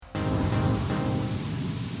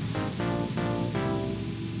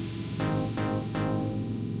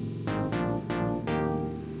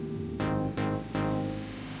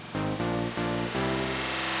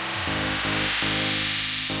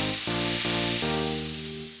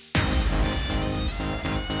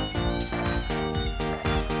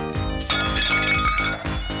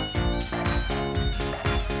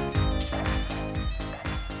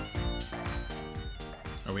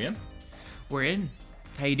We're in.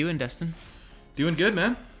 How you doing, Dustin? Doing good,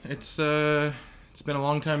 man. It's been a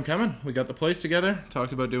long time coming. We got the place together.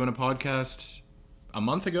 Talked about doing a podcast a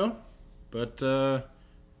month ago, but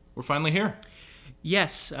we're finally here.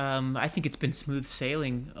 Yes, I think it's been smooth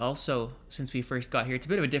sailing also since we first got here. It's a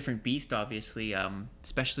bit of a different beast, obviously,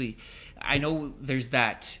 especially I know there's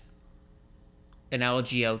that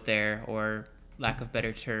analogy out there, or lack of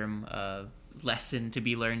better term, lesson to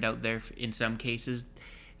be learned out there in some cases.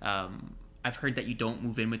 I've heard that you don't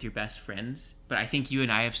move in with your best friends, but I think you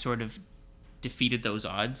and I have sort of defeated those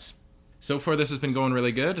odds. So far, this has been going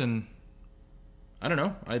really good, and I don't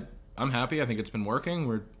know. I'm happy. I think it's been working.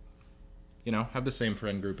 We're, have the same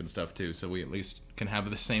friend group and stuff too, so we at least can have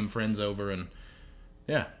the same friends over, and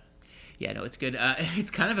yeah. Yeah, no, it's good. It's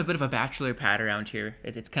kind of a bit of a bachelor pad around here.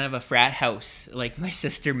 It's kind of a frat house. Like my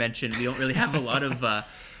sister mentioned, we don't really have a lot of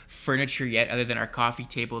furniture yet other than our coffee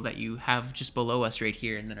table that you have just below us right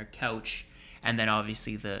here, and then our couch. And then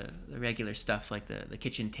obviously the regular stuff like the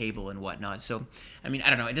kitchen table and whatnot. So, I mean,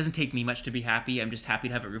 I don't know. It doesn't take me much to be happy. I'm just happy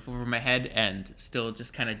to have a roof over my head and still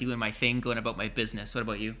just kind of doing my thing, going about my business. What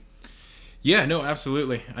about you? Yeah, no,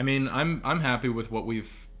 absolutely. I mean, I'm happy with what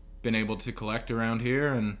we've been able to collect around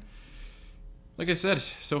here, and like I said,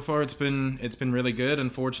 so far it's been really good.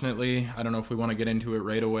 Unfortunately, I don't know if we want to get into it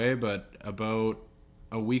right away, but about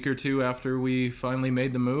a week or two after we finally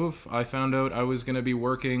made the move, I found out I was going to be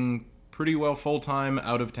working pretty well full-time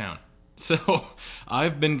out of town. So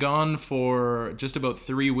I've been gone for just about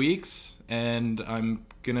 3 weeks, and I'm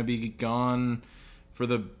going to be gone for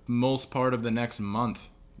the most part of the next month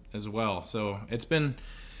as well. So it's been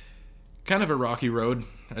kind of a rocky road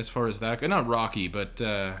as far as that. Not rocky, but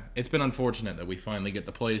it's been unfortunate that we finally get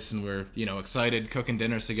the place and we're, excited, cooking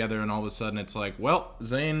dinners together, and all of a sudden it's like, well,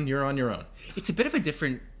 Zane, you're on your own. It's a bit of a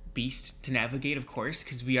different beast to navigate, of course,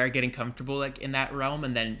 because we are getting comfortable like in that realm,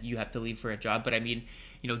 and then you have to leave for a job. But I mean,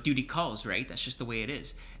 duty calls, right? That's just the way it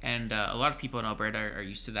is. And a lot of people in Alberta are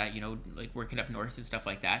used to that, like working up north and stuff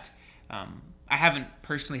like that. I haven't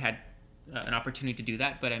personally had an opportunity to do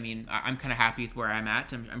that, but I mean, I'm kind of happy with where I'm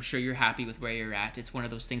at. I'm sure you're happy with where you're at. It's one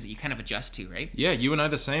of those things that you kind of adjust to, right? Yeah, you and I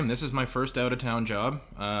the same. This is my first out of town job.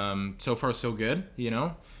 So far so good.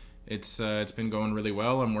 It's been going really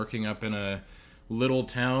well. I'm working up in a little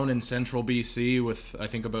town in central BC with, I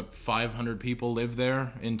think, about 500 people live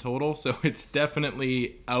there in total. So it's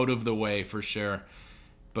definitely out of the way for sure.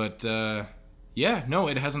 But yeah, no,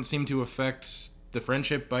 it hasn't seemed to affect the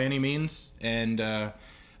friendship by any means. And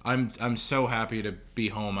I'm so happy to be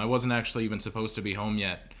home. I wasn't actually even supposed to be home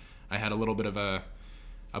yet. I had a little bit of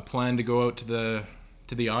a plan to go out to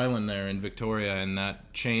the island there in Victoria, and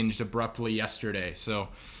that changed abruptly yesterday. So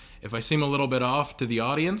if I seem a little bit off to the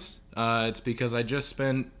audience, it's because I just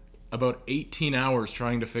spent about 18 hours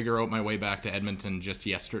trying to figure out my way back to Edmonton just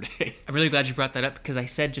yesterday. I'm really glad you brought that up, because I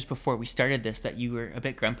said just before we started this that you were a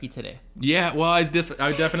bit grumpy today. Yeah, well, I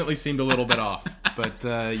definitely seemed a little bit off. But,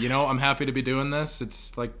 I'm happy to be doing this.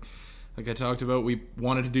 It's like I talked about, we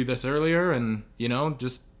wanted to do this earlier, and,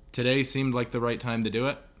 just today seemed like the right time to do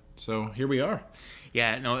it. So here we are.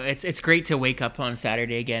 Yeah, no, it's great to wake up on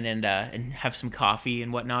Saturday again and have some coffee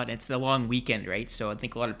and whatnot. It's the long weekend, right? So I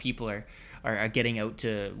think a lot of people are getting out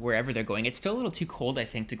to wherever they're going. It's still a little too cold, I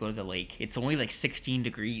think, to go to the lake. It's only like 16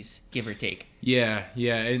 degrees, give or take. Yeah,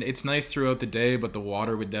 and it's nice throughout the day, but the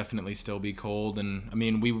water would definitely still be cold. And I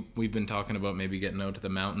mean, we've been talking about maybe getting out to the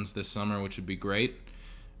mountains this summer, which would be great.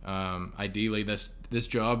 Ideally, this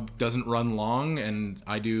job doesn't run long, and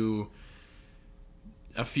I do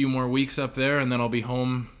a few more weeks up there, and then I'll be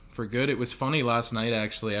home for good. It was funny last night,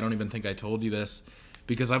 actually. I don't even think I told you this,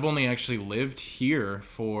 because I've only actually lived here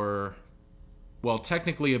for, well,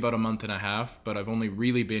 technically about a month and a half, but I've only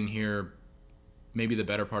really been here maybe the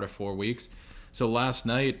better part of 4 weeks. So last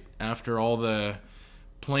night, after all the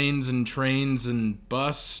planes and trains and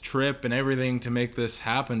bus trip and everything to make this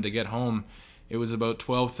happen to get home, it was about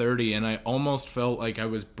 12:30, and I almost felt like I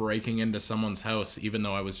was breaking into someone's house, even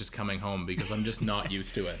though I was just coming home, because I'm just not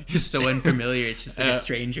used to it. You're so unfamiliar. It's just like a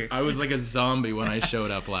stranger. I was like a zombie when I showed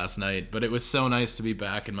up last night, but it was so nice to be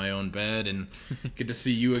back in my own bed and get to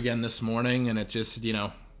see you again this morning, and it just,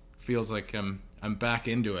 feels like I'm back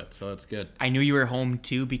into it, so that's good. I knew you were home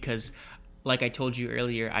too, because like I told you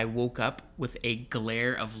earlier, I woke up with a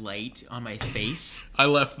glare of light on my face. I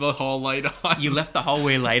left the hall light on. You left the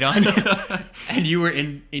hallway light on, and you were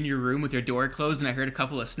in your room with your door closed, and I heard a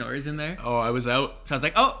couple of snores in there. Oh, I was out. So I was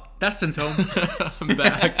like, oh, Dustin's home. I'm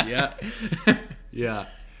back, yeah.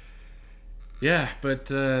 Yeah, but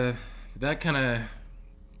that kind of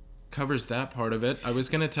covers that part of it. I was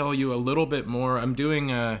going to tell you a little bit more. I'm doing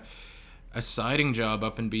a siding job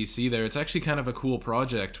up in BC there. It's actually kind of a cool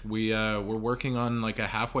project. We're working on like a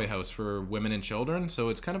halfway house for women and children, so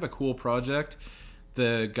it's kind of a cool project.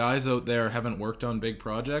 The guys out there haven't worked on big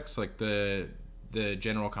projects like the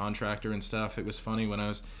general contractor and stuff. It was funny when I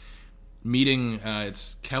was meeting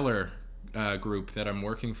it's Keller group that I'm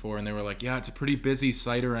working for, and they were like, yeah, it's a pretty busy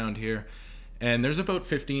site around here. And there's about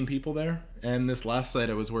 15 people there. And this last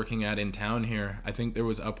site I was working at in town here, I think there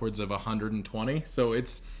was upwards of 120. So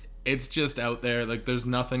it's just out there. Like, there's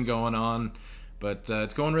nothing going on, but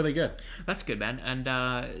it's going really good. That's good, man.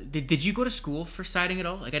 And did you go to school for siding at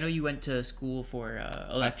all? Like, I know you went to school for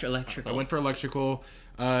electrical. I went for electrical.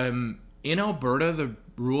 In Alberta, the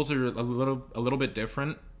rules are a little bit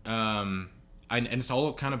different. And it's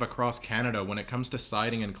all kind of across Canada when it comes to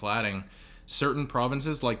siding and cladding. Certain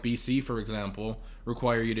provinces, like BC, for example,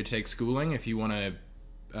 require you to take schooling if you want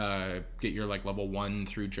to get your like level 1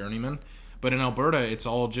 through journeyman. But in Alberta, it's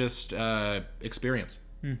all just experience.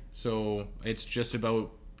 So it's just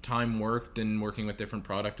about time worked and working with different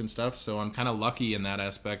product and stuff. So I'm kind of lucky in that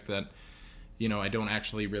aspect that, you know, I don't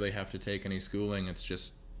actually really have to take any schooling. It's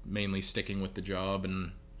just mainly sticking with the job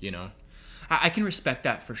and, you know. I can respect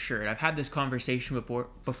that for sure. I've had this conversation before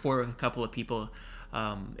with a couple of people.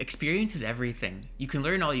 Experience is everything. You can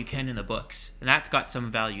learn all you can in the books, and that's got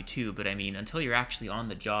some value too. But I mean, until you're actually on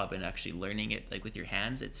the job and actually learning it like with your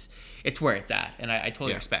hands, it's where it's at, and I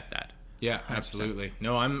totally respect that. Yeah, 100%. Absolutely.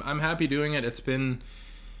 No, I'm happy doing it. It's been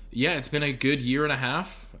a good year and a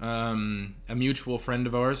half. A mutual friend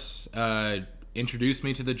of ours introduced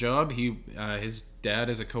me to the job. His dad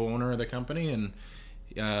is a co-owner of the company, and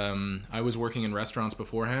I was working in restaurants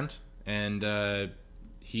beforehand, and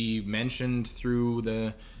he mentioned through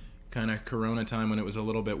the kind of Corona time when it was a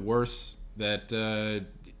little bit worse that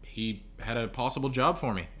he had a possible job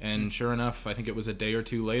for me. And sure enough, I think it was a day or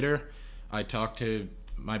two later, I talked to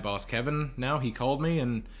my boss, Kevin. Now he called me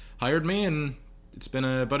and hired me, and it's been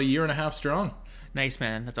about a year and a half strong. Nice,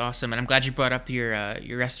 man. That's awesome. And I'm glad you brought up your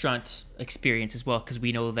restaurant experience as well, because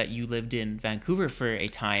we know that you lived in Vancouver for a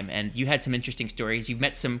time and you had some interesting stories. You've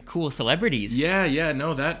met some cool celebrities. Yeah.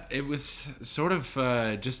 No, it was sort of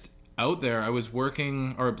just out there. I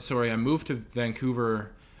moved to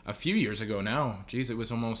Vancouver a few years ago now. Geez, it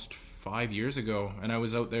was almost 5 years ago. And I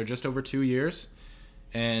was out there just over 2 years.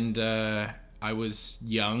 And I was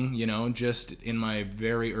young, you know, just in my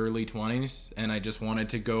very early 20s. And I just wanted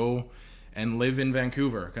to go and live in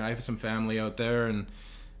Vancouver. I have some family out there, and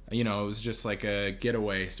you know, it was just like a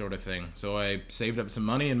getaway sort of thing. So I saved up some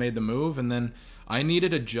money and made the move, and then I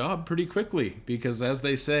needed a job pretty quickly because, as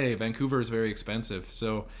they say, Vancouver is very expensive.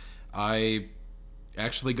 So I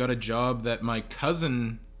actually got a job that my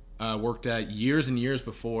cousin worked at years and years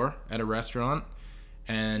before at a restaurant,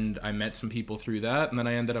 and I met some people through that, and then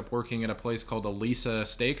I ended up working at a place called Elisa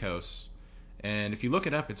Steakhouse. And if you look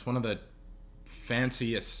it up, it's one of the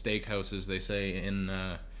fanciest steakhouses, they say, in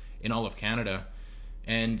all of Canada,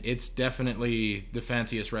 and it's definitely the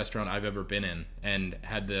fanciest restaurant I've ever been in and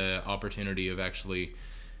had the opportunity of actually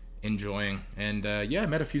enjoying. And I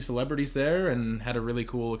met a few celebrities there and had a really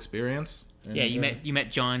cool experience. And, you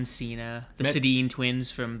met John Cena, the Sedin twins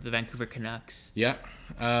from the Vancouver Canucks. Yeah,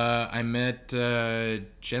 I met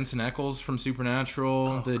Jensen Ackles from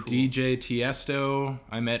Supernatural, the cool. DJ Tiesto.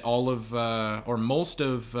 I met all of or most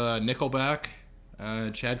of Nickelback.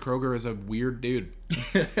 Chad Kroger is a weird dude.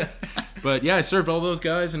 But yeah, I served all those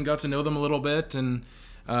guys and got to know them a little bit, and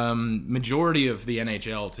majority of the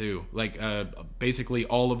NHL too. Like basically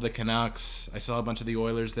all of the Canucks. I saw a bunch of the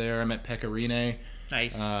Oilers there. I met Pekka Rinne.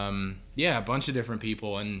 Nice. A bunch of different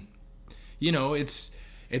people, and you know, it's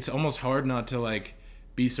almost hard not to like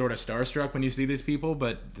be sort of starstruck when you see these people,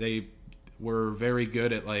 but they were very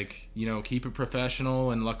good at like, you know, keep it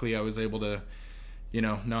professional, and luckily I was able to, you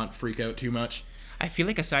know, not freak out too much. I feel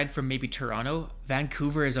like aside from maybe Toronto,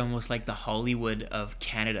 Vancouver is almost like the Hollywood of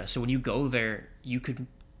Canada. So when you go there, you could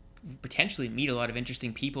potentially meet a lot of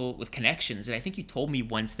interesting people with connections. And I think you told me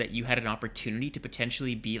once that you had an opportunity to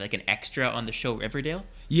potentially be like an extra on the show Riverdale.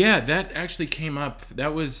 Yeah, that actually came up.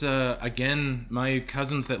 That was, again, my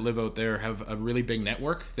cousins that live out there have a really big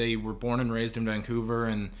network. They were born and raised in Vancouver,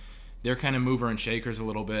 and they're kind of mover and shakers a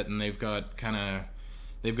little bit, and they've got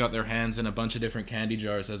their hands in a bunch of different candy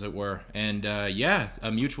jars, as it were. And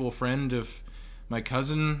a mutual friend of my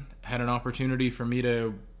cousin had an opportunity for me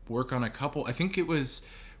to work on a couple. I think it was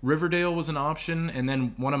Riverdale was an option, and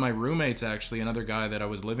then one of my roommates, actually, another guy that I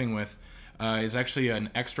was living with, is actually an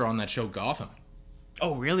extra on that show Gotham.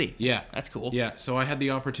 Oh, really? Yeah. That's cool. Yeah, so I had the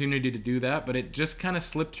opportunity to do that, but it just kind of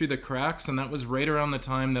slipped through the cracks, and that was right around the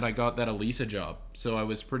time that I got that Elisa job. So I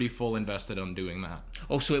was pretty full invested on doing that.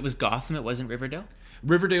 Oh, so it was Gotham, it wasn't Riverdale?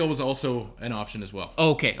 Riverdale was also an option as well.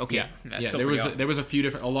 Oh, okay. Yeah, That's yeah. still There was pretty awesome. there was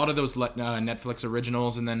a lot of those Netflix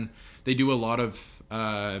originals, and then they do a lot of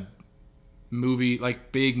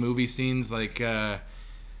big movie scenes, like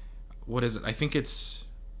what is it? I think it's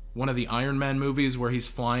one of the Iron Man movies where he's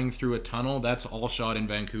flying through a tunnel. That's all shot in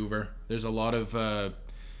Vancouver. There's a lot of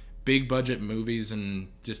big budget movies and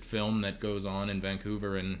just film that goes on in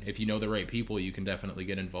Vancouver, and if you know the right people, you can definitely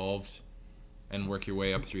get involved and work your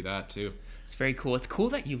way up through that too. It's very cool. It's cool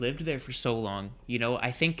that you lived there for so long. You know,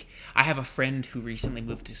 I think I have a friend who recently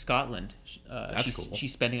moved to Scotland. That's cool.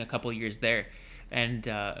 She's spending a couple of years there, and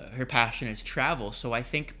her passion is travel. So I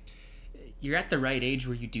think you're at the right age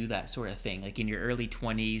where you do that sort of thing, like in your early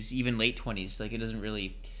 20s, even late 20s. Like, it doesn't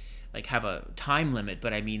really like have a time limit,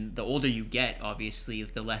 but I mean, the older you get, obviously,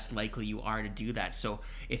 the less likely you are to do that. So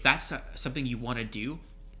if that's something you want to do,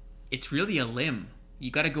 it's really a limb. You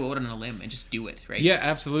got to go out on a limb and just do it, right? Yeah,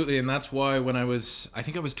 absolutely. And that's why I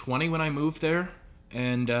think I was 20 when I moved there.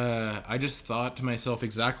 And I just thought to myself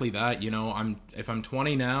exactly that. You know, if I'm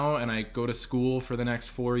 20 now and I go to school for the next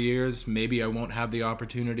 4 years, maybe I won't have the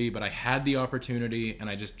opportunity, but I had the opportunity and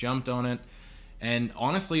I just jumped on it. And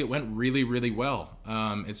honestly, it went really, really well.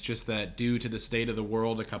 It's just that due to the state of the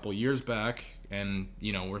world a couple years back, and,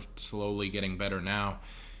 you know, we're slowly getting better now,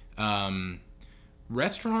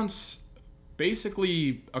 restaurants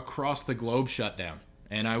basically across the globe shut down.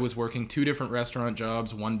 And I was working 2 different restaurant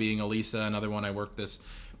jobs, one being Elisa, another one I worked this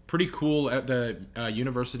pretty cool at the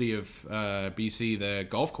University of BC, the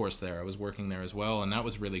golf course there. I was working there as well, and that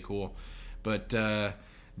was really cool. But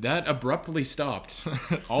that abruptly stopped,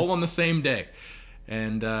 all on the same day.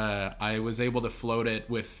 And I was able to float it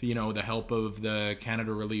with, you know, the help of the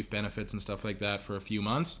Canada Relief benefits and stuff like that for a few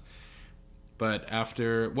months. But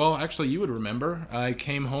actually, you would remember, I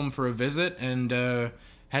came home for a visit and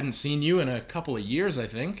hadn't seen you in a couple of years, I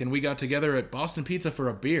think, and we got together at Boston Pizza for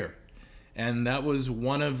a beer. And that was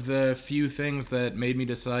one of the few things that made me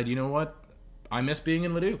decide, you know what, I miss being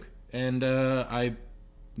in Leduc. And I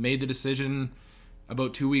made the decision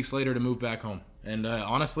about 2 weeks later to move back home. And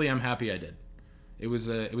honestly, I'm happy I did. It was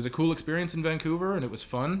a cool experience in Vancouver, and it was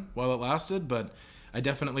fun while it lasted, but I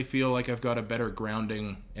definitely feel like I've got a better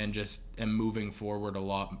grounding and just am moving forward a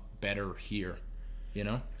lot better here, you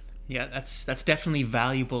know? Yeah, that's definitely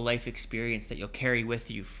valuable life experience that you'll carry with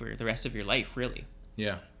you for the rest of your life, really.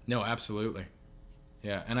 Yeah. No, absolutely.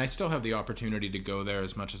 Yeah, and I still have the opportunity to go there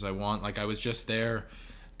as much as I want. Like, I was just there.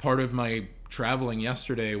 Part of my traveling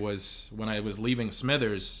yesterday was when I was leaving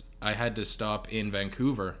Smithers, I had to stop in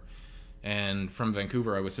Vancouver. And from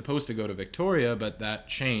Vancouver, I was supposed to go to Victoria, but that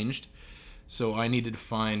changed. So I needed to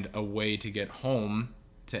find a way to get home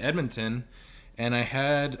to Edmonton. And I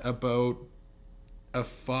had about a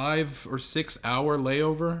 5 or 6 hour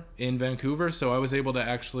layover in Vancouver, so I was able to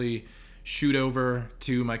actually shoot over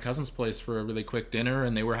to my cousin's place for a really quick dinner,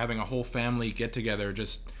 and they were having a whole family get together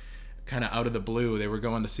just kind of out of the blue. They were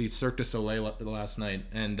going to see Cirque du Soleil last night,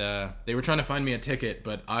 and they were trying to find me a ticket,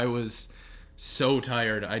 but I was so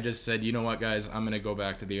tired. I just said, you know what, guys, I'm going to go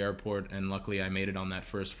back to the airport, and luckily I made it on that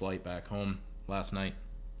first flight back home last night.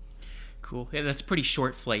 Cool. Yeah, that's a pretty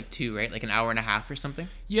short flight too, right? Like an hour and a half or something?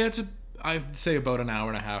 Yeah, I'd say about an hour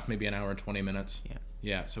and a half, maybe an hour and 20 minutes. Yeah.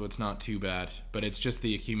 Yeah, so it's not too bad, but it's just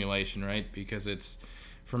the accumulation, right? Because it's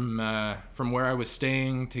from where I was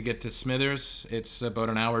staying to get to Smithers, it's about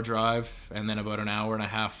an hour drive, and then about an hour and a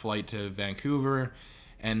half flight to Vancouver,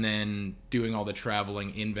 and then doing all the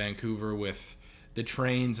traveling in Vancouver with the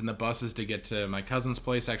trains and the buses to get to my cousin's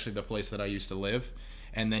place, actually the place that I used to live,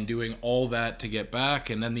 and then doing all that to get back,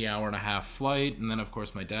 and then the hour and a half flight, and then of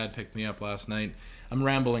course my dad picked me up last night. I'm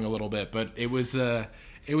rambling a little bit, but it was a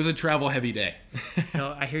travel heavy day.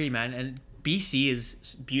 No, I hear you, man. And BC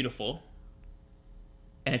is beautiful,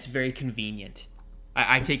 and it's very convenient.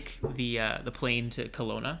 I take the plane to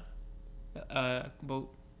Kelowna about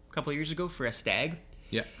a couple of years ago for a stag.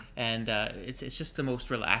 Yeah. And it's just the most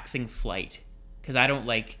relaxing flight, because I don't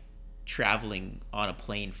like traveling on a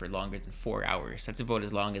plane for longer than 4 hours. That's about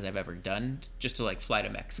as long as I've ever done, just to like fly to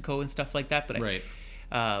Mexico and stuff like that. But right.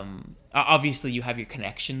 Obviously you have your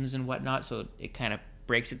connections and whatnot, so it kind of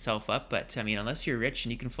breaks itself up. But I mean, unless you're rich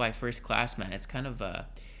and you can fly first class, man, it's kind of a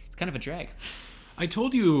drag. I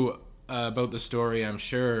told you about the story, I'm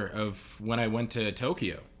sure, of when I went to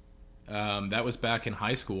Tokyo. That was back in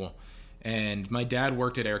high school, and my dad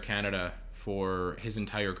worked at Air Canada for his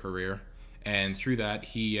entire career, and through that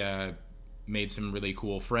he made some really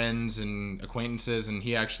cool friends and acquaintances, and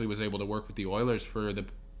he actually was able to work with the Oilers for the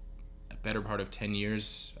better part of 10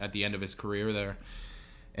 years at the end of his career there.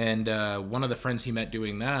 And one of the friends he met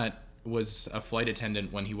doing that was a flight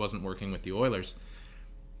attendant when he wasn't working with the Oilers.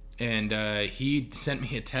 And he sent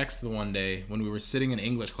me a text the one day when we were sitting in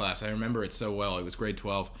English class. I remember it so well. It was grade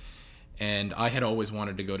 12. And I had always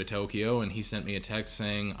wanted to go to Tokyo, and he sent me a text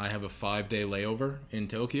saying, I have a 5-day layover in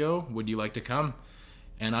Tokyo. Would you like to come?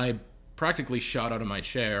 And I practically shot out of my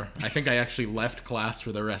chair. I think I actually left class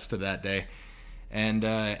for the rest of that day. And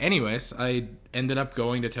anyways, I ended up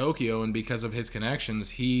going to Tokyo, and because of his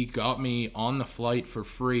connections, he got me on the flight for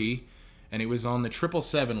free, and it was on the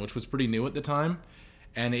 777, which was pretty new at the time.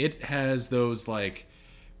 And it has those, like,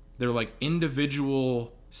 they're like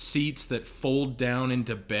individual seats that fold down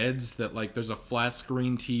into beds that, like, there's a flat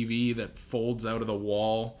screen TV that folds out of the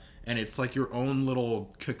wall, and it's like your own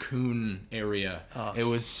little cocoon area. Oh, it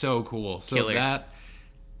was so cool. So killer.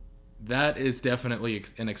 that is definitely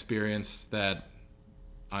an experience that,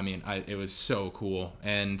 I mean, it was so cool.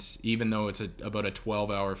 And even though it's about a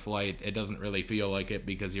 12-hour flight, it doesn't really feel like it,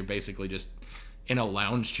 because you're basically just in a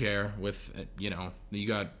lounge chair with, you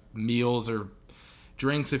got meals or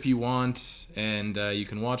drinks if you want, and you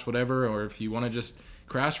can watch whatever, or if you want to just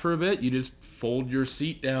crash for a bit, you just fold your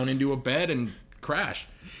seat down into a bed and crash.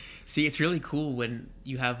 See, it's really cool when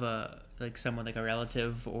you have someone like a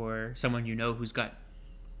relative or someone who's got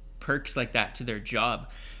perks like that to their job,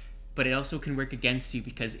 but it also can work against you,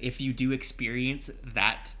 because if you do experience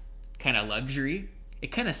that kind of luxury,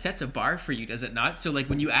 it kind of sets a bar for you, does it not? So like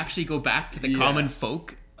when you actually go back to the common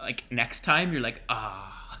folk, like next time, you're like,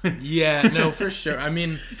 Yeah, no, for sure. I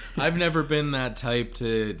mean, I've never been that type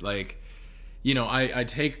to, like, I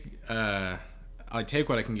take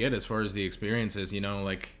what I can get as far as the experiences,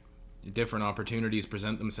 like different opportunities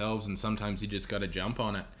present themselves, and sometimes you just got to jump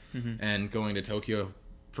on it. Mm-hmm. And going to Tokyo,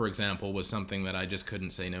 for example, was something that I just couldn't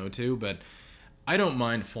say no to. But I don't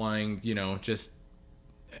mind flying, just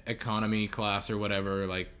economy class or whatever.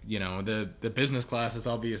 Like, the business class is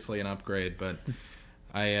obviously an upgrade, but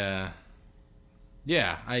I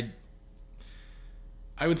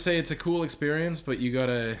would say it's a cool experience, but you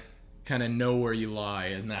gotta kind of know where you lie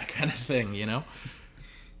and that kind of thing,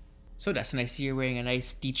 So Dustin, I see you're wearing a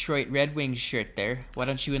nice Detroit Red Wings shirt there. Why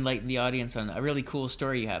don't you enlighten the audience on a really cool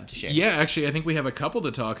story you have to share? Yeah, actually, I think we have a couple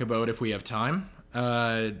to talk about if we have time.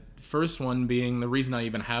 First one being the reason I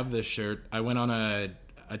even have this shirt. I went on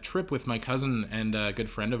a trip with my cousin and a good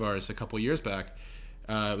friend of ours a couple years back.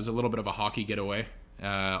 It was a little bit of a hockey getaway.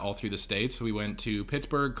 All through the States. We went to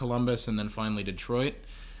Pittsburgh, Columbus, and then finally Detroit.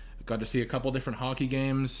 Got to see a couple different hockey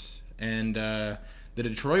games, and the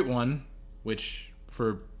Detroit one, which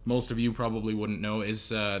for most of you probably wouldn't know, is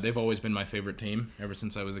they've always been my favorite team ever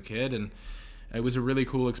since I was a kid, and it was a really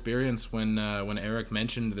cool experience when Eric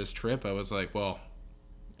mentioned this trip. I was like, well,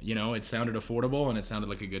 it sounded affordable and it sounded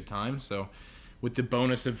like a good time. So with the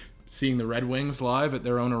bonus of seeing the Red Wings live at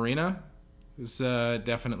their own arena, it was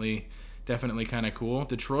definitely kind of cool.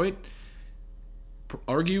 Detroit,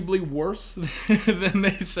 arguably worse than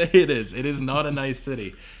they say it is. It is not a nice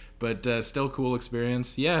city, but still cool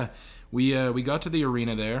experience. Yeah, we got to the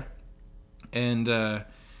arena there, and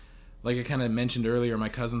like I kind of mentioned earlier, my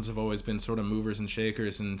cousins have always been sort of movers and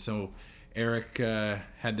shakers, and so Eric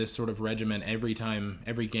had this sort of regimen. Every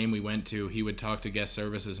game we went to, he would talk to guest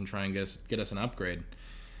services and try and get us an upgrade.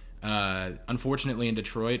 Unfortunately, in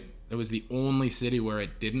Detroit, it was the only city where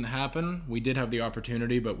it didn't happen. We did have the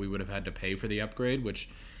opportunity, but we would have had to pay for the upgrade, which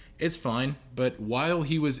is fine. But while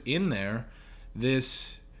he was in there,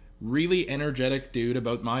 this really energetic dude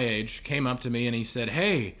about my age came up to me and he said,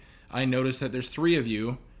 "Hey, I noticed that there's 3 of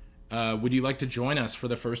you. Would you like to join us for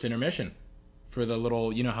the first intermission? For the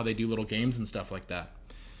little, how they do little games and stuff like that."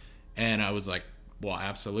 And I was like, well,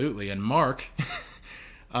 absolutely. And Mark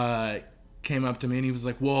came up to me and he was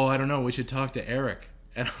like, well, I don't know, we should talk to Eric.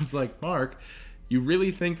 And I was like, Mark, you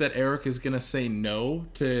really think that Eric is going to say no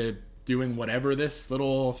to doing whatever this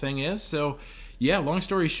little thing is? So, yeah, long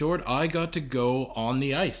story short, I got to go on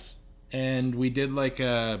the ice. And we did like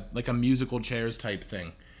a musical chairs type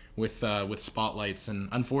thing with spotlights. And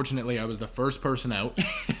unfortunately, I was the first person out.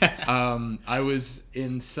 I was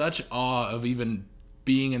in such awe of even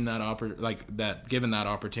being in that given that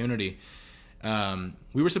opportunity.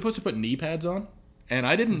 We were supposed to put knee pads on. And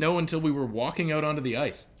I didn't know until we were walking out onto the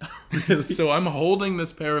ice. So I'm holding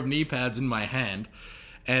this pair of knee pads in my hand.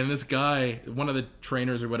 And this guy, one of the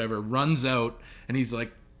trainers or whatever, runs out. And he's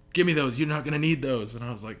like, give me those. You're not going to need those. And I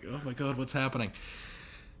was like, oh my God, what's happening?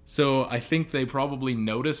 So I think they probably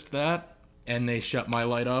noticed that. And they shut my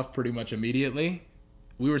light off pretty much immediately.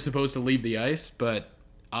 We were supposed to leave the ice. But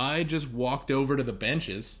I just walked over to the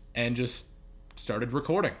benches and just started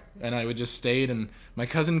recording. And I would just stayed, and my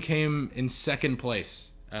cousin came in second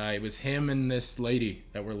place. It was him and this lady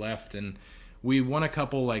that were left, and we won a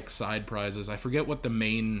couple like side prizes. I forget what the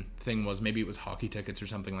main thing was. Maybe it was hockey tickets or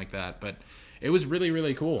something like that. But it was really,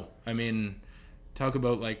 really cool. I mean, talk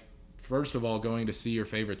about like, first of all, going to see your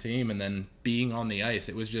favorite team and then being on the ice.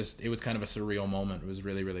 It was kind of a surreal moment. It was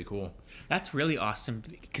really, really cool. That's really awesome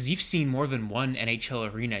because you've seen more than one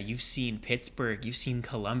NHL arena. You've seen Pittsburgh, you've seen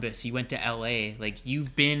Columbus, you went to LA. Like,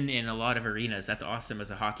 you've been in a lot of arenas. That's awesome.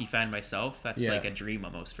 As a hockey fan myself, that's like a dream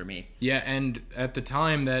almost for me. Yeah, and at the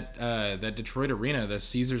time that that Detroit arena, the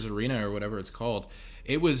Caesars Arena or whatever it's called,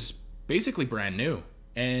 it was basically brand new.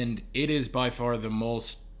 And it is by far the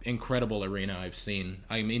most incredible arena I've seen.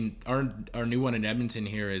 I mean, our new one in Edmonton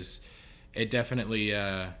here definitely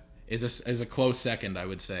is a close second, I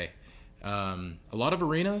would say. A lot of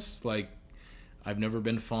arenas, like, I've never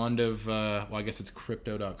been fond of well, I guess it's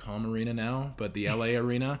Crypto.com Arena now, but the LA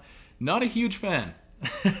Arena, not a huge fan.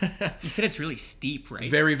 You said it's really steep, right?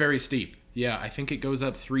 Very, very steep. Yeah, I think it goes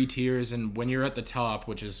up 3 tiers, and when you're at the top,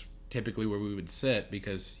 which is typically where we would sit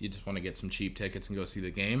because you just want to get some cheap tickets and go see the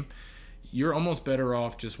game, you're almost better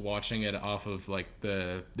off just watching it off of like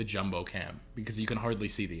the jumbo cam because you can hardly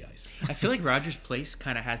see the ice. I feel like Rogers Place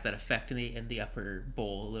kind of has that effect in the upper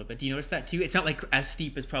bowl a little bit. Do you notice that too? It's not like as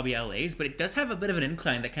steep as probably LA's, but it does have a bit of an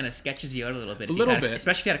incline that kind of sketches you out a little bit.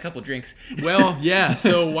 Especially if you had a couple drinks. Well, yeah.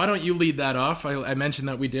 So why don't you lead that off? I mentioned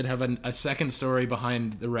that we did have a second story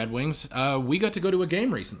behind the Red Wings. We got to go to a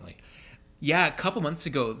game recently. Yeah, a couple months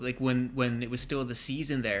ago, like when it was still the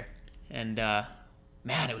season there, and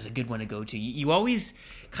man, it was a good one to go to. You always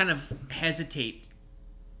kind of hesitate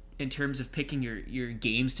in terms of picking your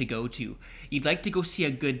games to go to. You'd like to go see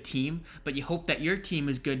a good team, but you hope that your team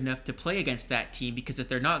is good enough to play against that team, because if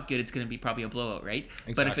they're not good, it's going to be probably a blowout, right?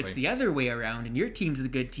 Exactly. But if it's the other way around and your team's the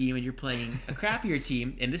good team and you're playing a crappier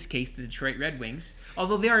team, in this case the Detroit Red Wings,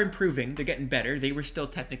 although they are improving, they're getting better, they were still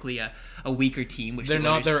technically a weaker team. Which they're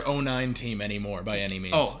not their 09 team anymore by any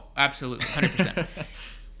means. Oh, absolutely, 100%.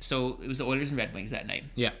 So it was the Oilers and Red Wings that night.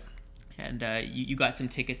 Yeah. And you got some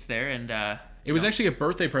tickets there, and it was actually a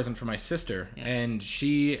birthday present for my sister, yeah. And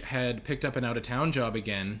she had picked up an out-of-town job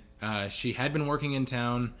again. She had been working in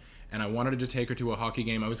town, and I wanted to take her to a hockey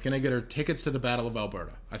game. I was going to get her tickets to the Battle of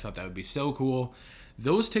Alberta. I thought that would be so cool.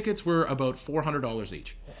 Those tickets were about $400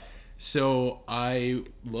 each. So I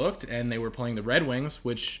looked, and they were playing the Red Wings,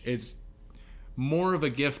 which is more of a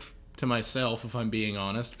gift to myself, if I'm being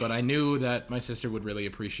honest, but I knew that my sister would really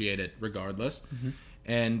appreciate it regardless. Mm-hmm.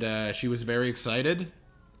 And she was very excited.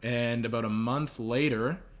 And about a month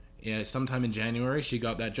later, sometime in January, she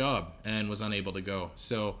got that job and was unable to go.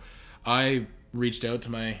 So I reached out to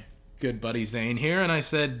my good buddy Zane here, and I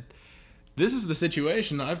said, this is the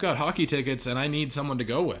situation. I've got hockey tickets, and I need someone to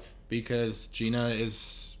go with because Gina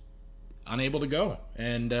is unable to go.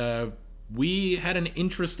 And we had an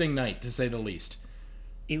interesting night, to say the least.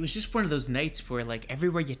 It was just one of those nights where, like,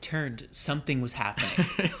 everywhere you turned, something was happening.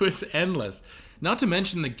 It was endless. Not to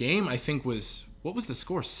mention the game, I think, was... What was the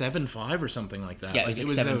score? 7-5 or something like that? Yeah, it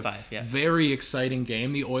was 7-5, yeah. Very exciting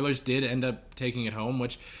game. The Oilers did end up taking it home,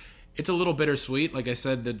 which it's a little bittersweet. Like I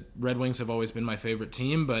said, the Red Wings have always been my favorite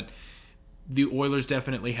team, but the Oilers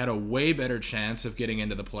definitely had a way better chance of getting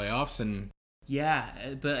into the playoffs. And yeah,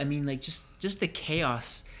 but I mean, like, just the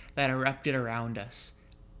chaos that erupted around us.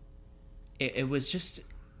 It was just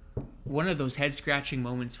one of those head-scratching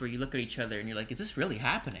moments where you look at each other and you're like, is this really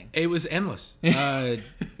happening? It was endless.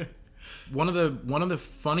 One of the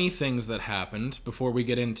funny things that happened before we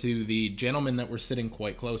get into the gentlemen that were sitting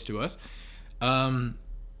quite close to us,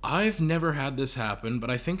 I've never had this happen, but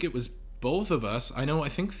I think it was both of us. I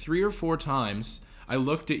think 3 or 4 times I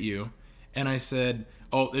looked at you and I said,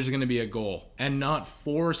 oh, there's going to be a goal. And not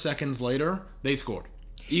 4 seconds later, they scored.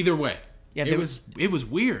 Either way. Yeah, it was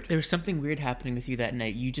weird. There was something weird happening with you that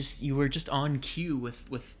night. You were just on cue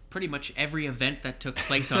with pretty much every event that took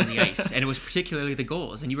place on the ice, and it was particularly the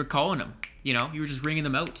goals, and you were calling them. You were just ringing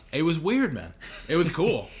them out. It was weird, man. It was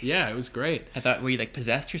cool. Yeah, it was great. I thought, were you like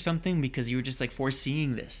possessed or something, because you were just like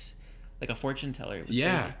foreseeing this, like a fortune teller? It was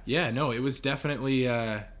crazy. Yeah. No, it was definitely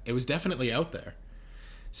out there.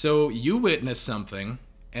 So you witnessed something,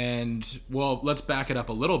 and well, let's back it up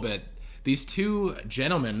a little bit. These 2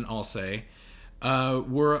 gentlemen, I'll say,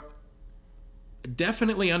 were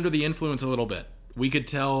definitely under the influence a little bit. We could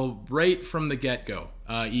tell right from the get-go,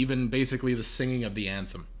 even basically the singing of the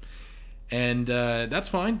anthem. And that's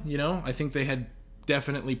fine, I think they had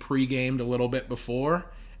definitely pre-gamed a little bit before,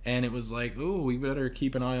 and it was like, ooh, we better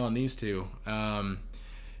keep an eye on these 2.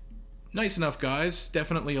 nice enough guys,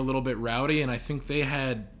 definitely a little bit rowdy, and I think they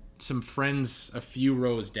had some friends a few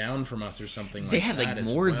rows down from us or something like that. They had like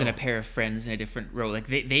more as well. than a pair of friends in a different row. Like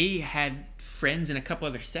they had friends in a couple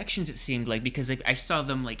other sections, it seemed like, because like I saw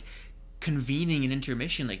them like convening an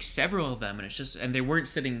intermission, like several of them, and it's just, and they weren't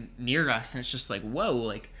sitting near us, and it's just like, whoa,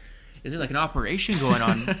 like, is there like an operation going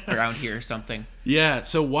on around here or something? Yeah,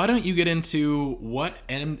 so why don't you get into what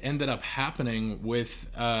ended up happening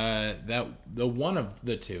with the one of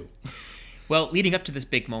the two? Well, leading up to this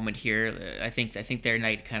big moment here, I think their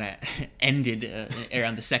night kind of ended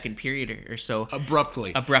around the second period or so.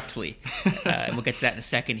 Abruptly. And we'll get to that in a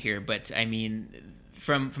second here. But I mean,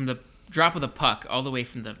 from the drop of the puck all the way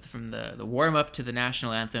from the warm up to the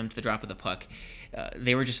national anthem to the drop of the puck,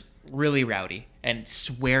 they were just really rowdy and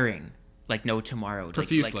swearing like no tomorrow,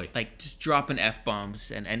 profusely, like just dropping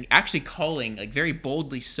F-bombs and actually calling, like very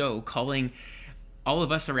boldly so, calling all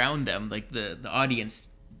of us around them, like the audience,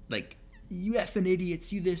 like, you effing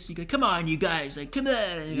idiots, you this, you go, come on, you guys, like, come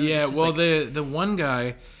on. You know, yeah, well, like, the one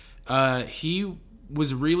guy, he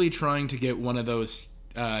was really trying to get one of those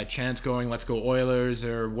chants going, let's go Oilers,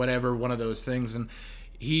 or whatever, one of those things, and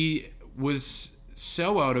he was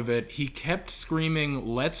so out of it, he kept screaming,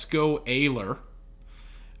 let's go Ayler,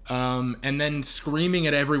 and then screaming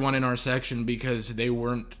at everyone in our section because they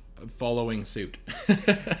weren't following suit.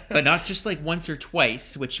 But not just like once or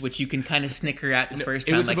twice, which you can kind of snicker at the first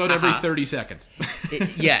time. It was like, about every 30 seconds.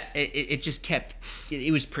 It just kept,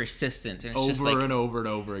 it was persistent. And it's just like, and over and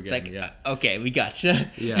over again. It's like, yeah. Okay, we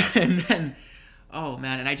gotcha. Yeah. And then, oh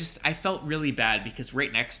man, and I felt really bad because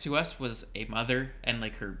right next to us was a mother and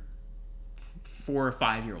like her 4 or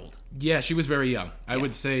 5 year old. Yeah, she was very young. I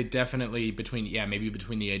would say definitely maybe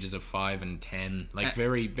between the ages of 5 and 10. Like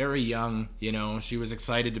very, very young, you know. She was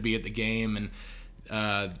excited to be at the game,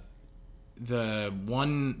 and the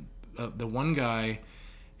one guy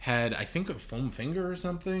had, I think, a foam finger or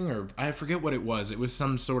something, or I forget what it was. It was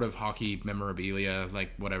some sort of hockey memorabilia,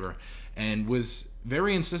 like whatever, and was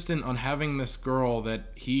very insistent on having this girl that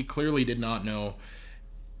he clearly did not know.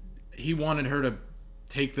 He wanted her to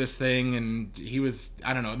take this thing, and he was,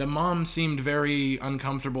 I don't know, the mom seemed very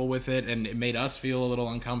uncomfortable with it, and it made us feel a little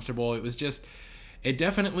uncomfortable. It was just, it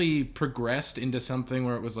definitely progressed into something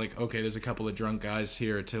where it was like, okay, there's a couple of drunk guys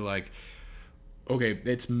here, to like, okay,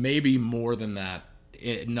 it's maybe more than that,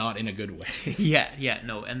 not in a good way.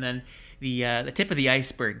 No. And then the tip of the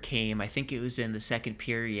iceberg came, I think it was in the second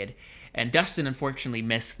period, and Dustin unfortunately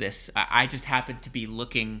missed this. I just happened to be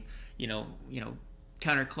looking, you know,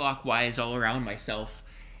 counterclockwise all around myself,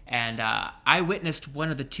 and I witnessed one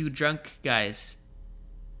of the two drunk guys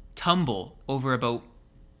tumble over about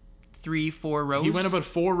 3-4 rows. He went about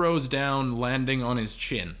 4 rows down, landing on his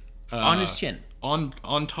chin.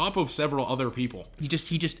 On top of several other people. He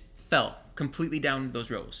just fell completely down those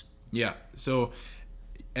rows. Yeah. So,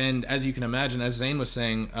 and as you can imagine, as Zane was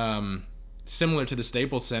saying, similar to the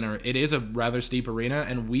Staples Center, it is a rather steep arena,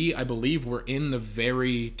 and I believe, were in the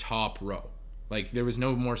very top row. Like, there was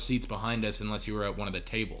no more seats behind us unless you were at one of the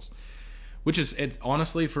tables. Which is,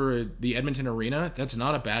 honestly, for the Edmonton Arena, that's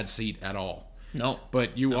not a bad seat at all. No.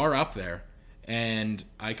 But you are up there, and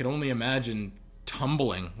I could only imagine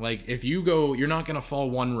tumbling. Like, if you go, you're not going to fall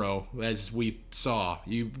 1 row, as we saw.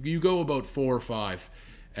 You go about 4 or 5,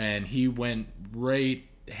 and he went right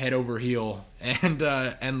head over heel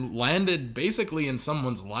and landed basically in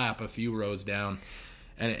someone's lap a few rows down.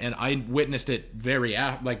 And I witnessed it very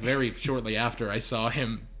shortly after. I saw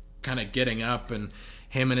him kind of getting up, and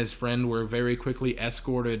him and his friend were very quickly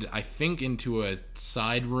escorted, I think, into a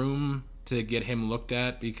side room to get him looked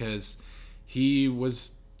at, because he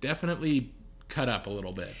was definitely cut up a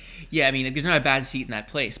little bit. Yeah, I mean, there's not a bad seat in that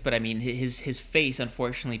place, but I mean, his face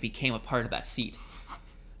unfortunately became a part of that seat.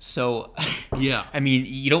 So, yeah. I mean,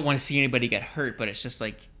 you don't want to see anybody get hurt, but it's just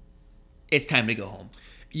like, it's time to go home.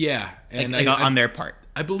 Yeah, and on their part.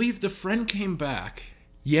 I believe the friend came back.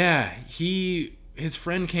 Yeah, his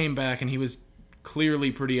friend came back, and he was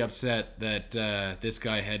clearly pretty upset that this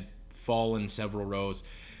guy had fallen several rows,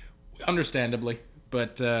 understandably.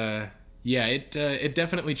 But it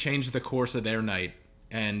definitely changed the course of their night,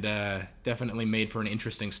 and definitely made for an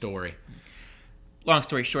interesting story. Long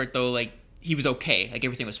story short, though, like, he was okay, like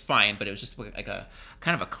everything was fine, but it was just like a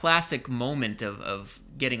kind of a classic moment of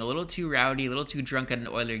getting a little too rowdy, a little too drunk at an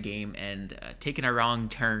Oiler game, and taking a wrong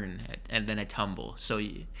turn and then a tumble. So,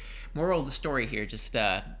 moral of the story here: just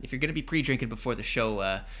if you're gonna be pre-drinking before the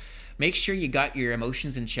show, make sure you got your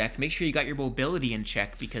emotions in check. Make sure you got your mobility in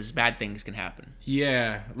check, because bad things can happen.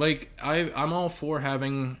 Yeah, like I'm all for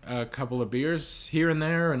having a couple of beers here and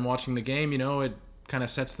there and watching the game. You know, it kind of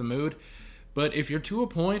sets the mood. But if you're to a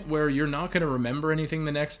point where you're not going to remember anything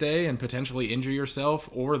the next day and potentially injure yourself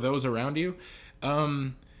or those around you,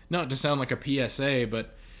 not to sound like a PSA,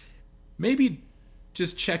 but maybe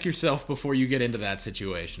just check yourself before you get into that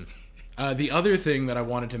situation. The other thing that I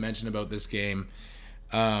wanted to mention about this game,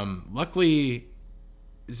 luckily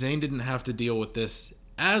Zane didn't have to deal with this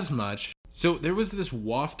as much. So there was this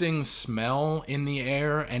wafting smell in the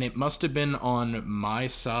air, and it must have been on my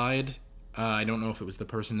side. I don't know if it was the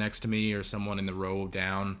person next to me or someone in the row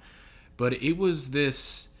down, but it was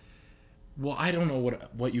this, well, I don't know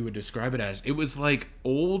what you would describe it as. It was like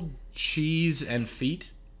old cheese and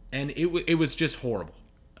feet, and it was just horrible.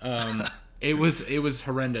 It was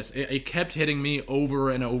horrendous. It kept hitting me over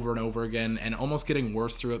and over and over again, and almost getting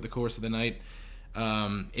worse throughout the course of the night.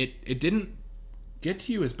 It didn't get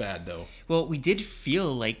to you as bad though. Well, we did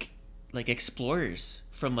feel like explorers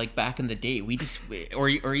from like back in the day. We just or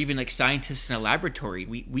even like scientists in a laboratory.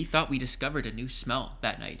 We thought we discovered a new smell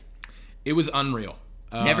that night. It was unreal.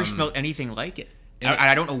 Never smelled anything like it.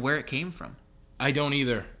 I don't know where it came from. I don't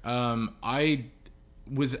either. I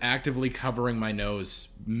was actively covering my nose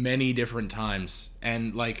many different times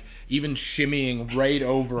and like even shimmying right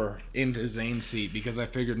over into Zane's seat because I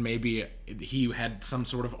figured maybe he had some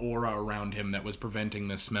sort of aura around him that was preventing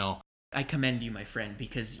the smell. I commend you, my friend,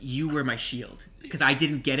 because you were my shield. Because I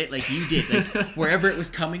didn't get it like you did. Like wherever it was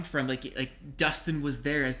coming from, like Dustin was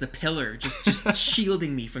there as the pillar, just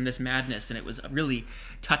shielding me from this madness, and it was really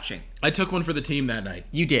touching. I took one for the team that night.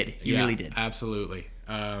 You did. You really did. Absolutely.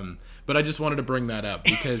 But I just wanted to bring that up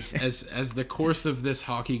because as the course of this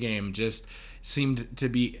hockey game just seemed to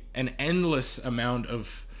be an endless amount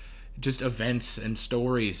of just events and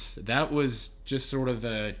stories. That was just sort of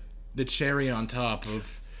the cherry on top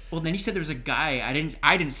of. Well, then you said there was a guy.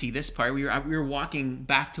 I didn't see this part. We were walking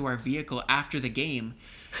back to our vehicle after the game,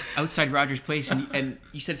 outside Rogers Place, and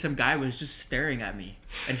you said some guy was just staring at me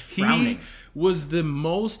and frowning. He was the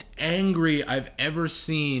most angry I've ever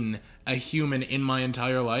seen a human in my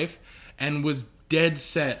entire life, and was dead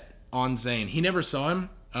set on Zane. He never saw him.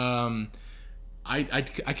 I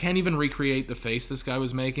can't even recreate the face this guy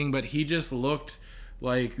was making, but he just looked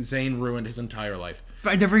like Zane ruined his entire life.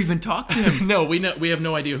 But I never even talked to him. No, we have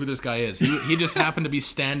no idea who this guy is. He just happened to be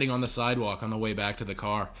standing on the sidewalk on the way back to the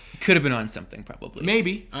car. Could have been on something, probably.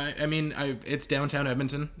 Maybe. I mean, it's downtown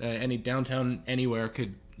Edmonton. Any downtown anywhere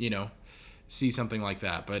could, see something like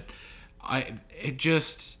that. But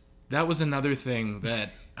that was another thing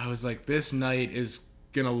that I was like, this night is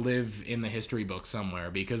gonna live in the history book somewhere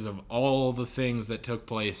because of all the things that took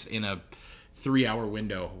place in a 3-hour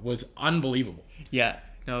window. Was unbelievable. Yeah.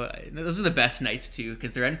 No, those are the best nights too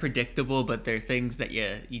because they're unpredictable, but they're things that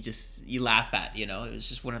you laugh at. It was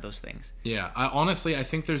just one of those things. Yeah, I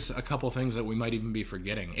think there's a couple things that we might even be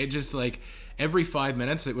forgetting. It just like every 5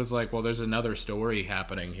 minutes, it was like, well, there's another story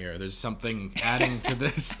happening here. There's something adding to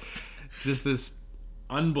this, just this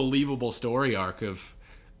unbelievable story arc of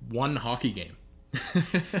one hockey game.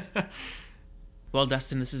 Well,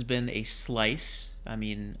 Dustin, this has been a slice. I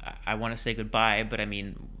mean, I want to say goodbye, but I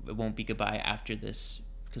mean, it won't be goodbye after this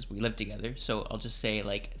because we live together. So I'll just say,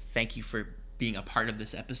 thank you for being a part of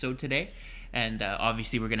this episode today. And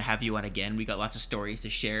obviously, we're going to have you on again. We got lots of stories to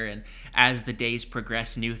share. And as the days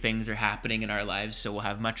progress, new things are happening in our lives. So we'll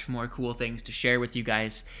have much more cool things to share with you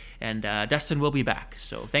guys. And Dustin will be back.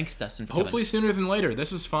 So thanks, Dustin, for hopefully coming. Sooner than later.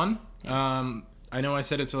 This is fun. Yeah. I know I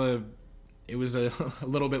said it was a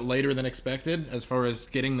little bit later than expected as far as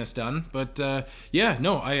getting this done. But I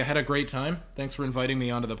had a great time. Thanks for inviting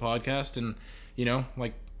me onto the podcast. And,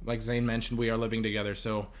 like Zane mentioned, we are living together.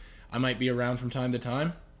 So I might be around from time to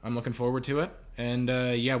time. I'm looking forward to it. And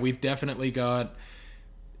we've definitely got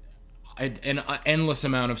an endless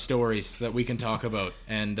amount of stories that we can talk about.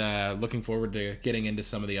 And looking forward to getting into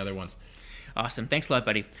some of the other ones. Awesome. Thanks a lot,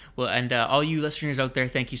 buddy. Well, and all you listeners out there,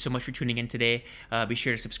 thank you so much for tuning in today. Be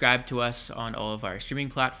sure to subscribe to us on all of our streaming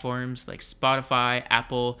platforms like Spotify,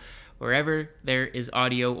 Apple, wherever there is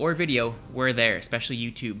audio or video, we're there, especially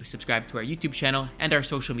YouTube. Subscribe to our YouTube channel and our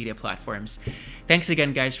social media platforms. Thanks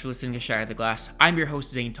again, guys, for listening to Shatter the Glass. I'm your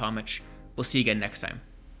host, Zane Tomich. We'll see you again next time.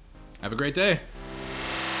 Have a great day.